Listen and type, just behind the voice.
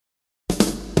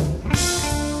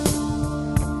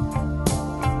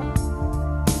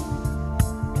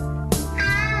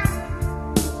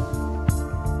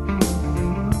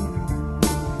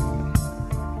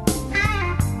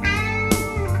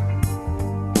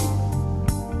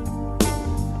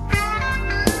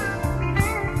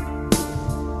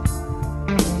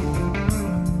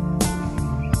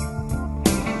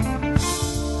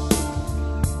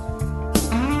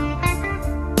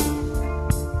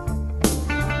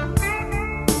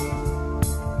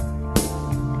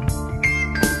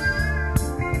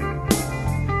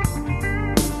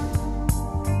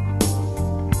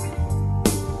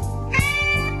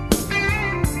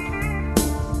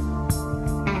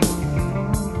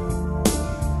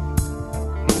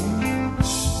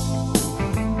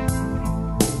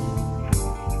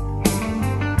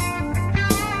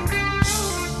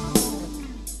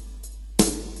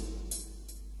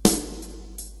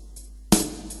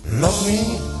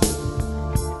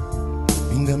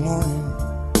in the morning.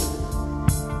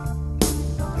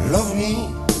 Love me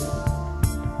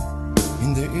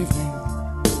in the evening.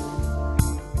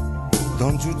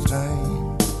 Don't you try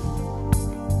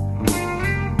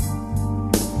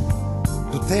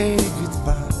to take it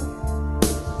back.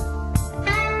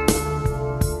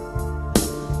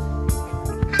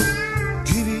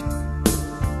 Give it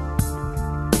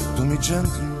to me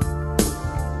gently.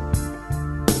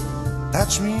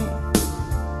 Touch me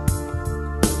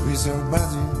with your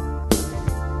body.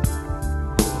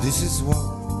 This is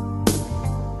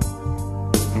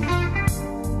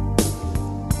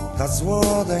that's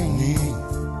what I need.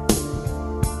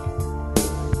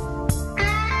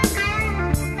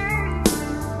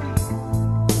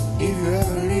 If you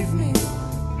ever leave me,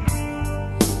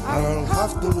 I will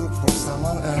have to look for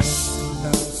someone else.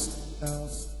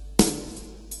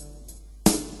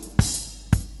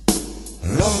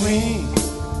 Love me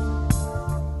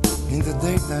in the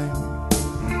daytime.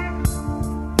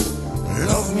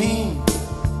 Love me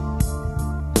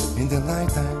in the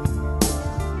nighttime.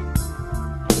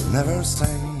 Never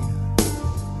say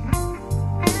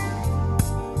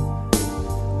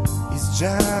it's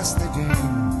just a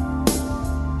game.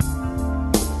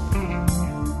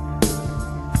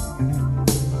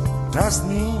 Trust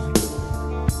me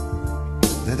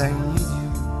that I need you.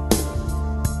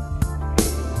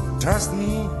 Trust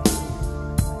me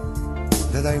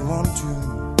that I want you.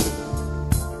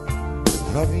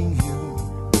 Loving you,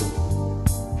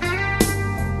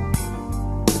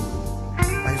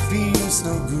 I feel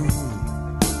so good.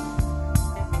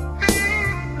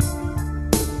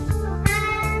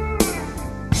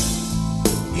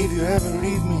 If you ever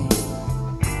leave me,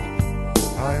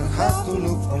 I'll have to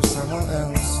look for someone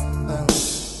else.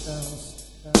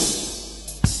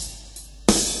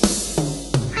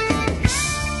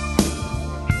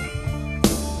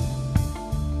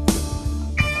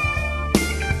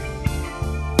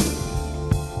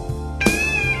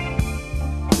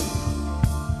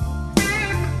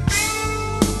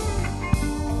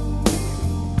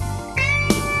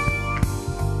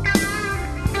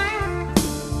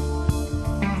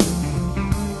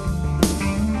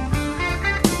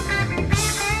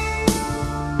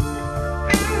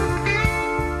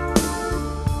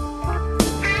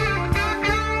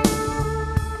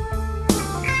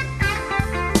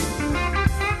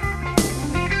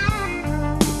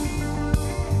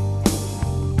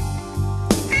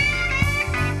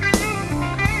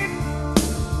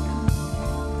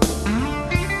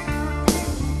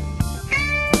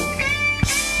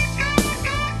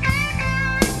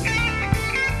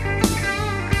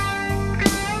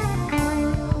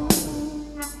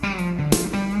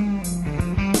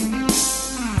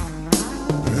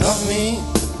 Love me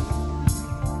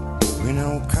when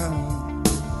I'm coming.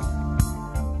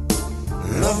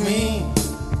 Love me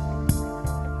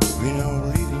when I'm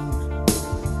leaving.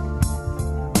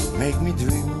 Make me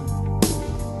dream.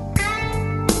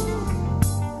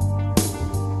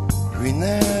 We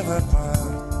never part.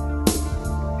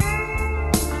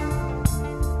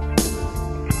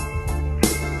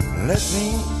 Let me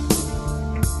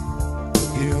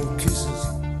hear your kisses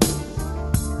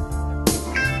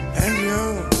and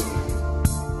your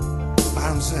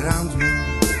arms around me,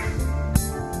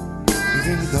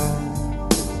 even though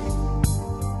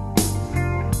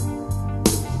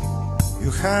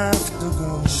you have to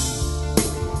go.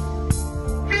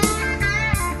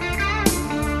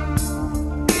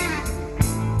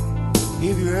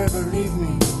 If you ever leave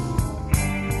me,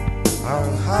 I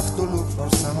will have to look for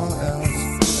someone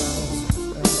else.